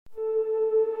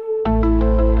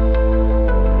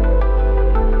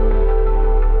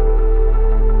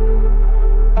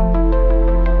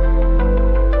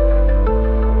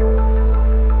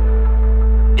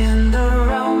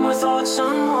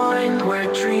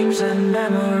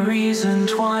and memories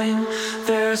entwine.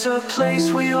 There's a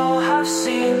place we all have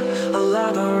seen, a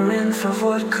labyrinth of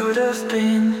what could have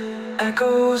been.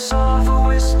 Echoes of a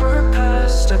whisper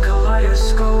past, a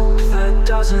kaleidoscope that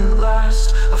doesn't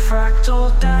last. A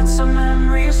fractal dance, a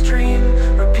memory's dream,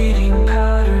 repeating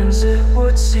patterns it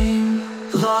would seem.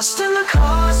 Lost in the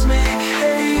cosmic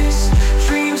haze,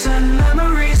 dreams and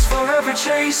memories forever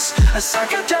chase. A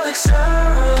psychedelic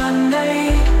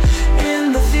serenade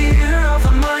in the theater of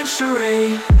the mind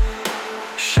charade.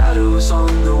 Shadows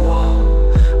on the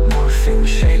wall, morphing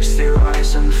shapes, they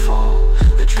rise and fall.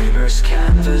 The dreamer's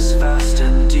canvas vast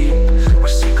and deep, where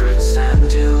secrets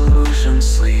and illusions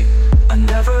sleep. A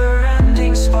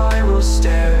never-ending spiral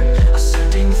stair,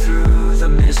 ascending through the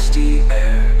misty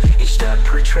air. Each step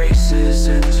retraces,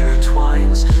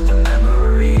 intertwines the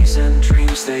memories and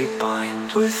dreams they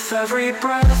bind. With every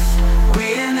breath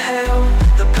we inhale,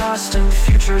 the past and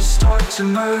future start to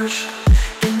merge.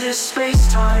 In this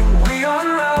space-time we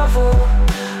unravel,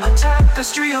 a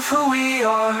tapestry of who we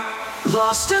are.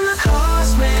 Lost in the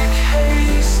cosmic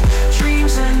haze,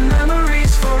 dreams and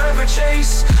memories forever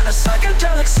chase. A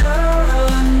psychedelic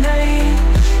serenade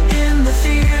in the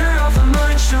theater of the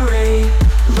mind charade.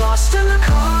 Lost in the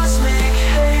cosmic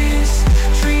haze,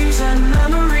 dreams and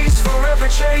memories forever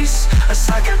chase. A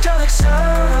psychedelic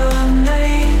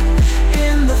serenade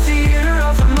in the theater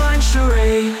of the mind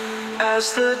charade.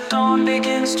 As the dawn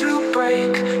begins to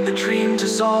break, the dream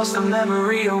dissolves, the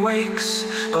memory awakes.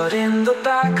 But in the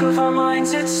back of our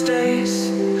minds it stays,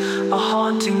 a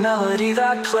haunting melody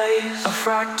that plays. A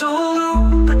fractal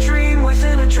loop, a dream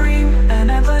within a dream,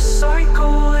 an endless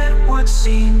cycle it would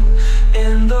seem.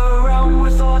 In the realm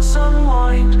where thoughts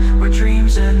unwind, where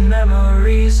dreams and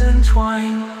memories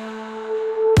entwine.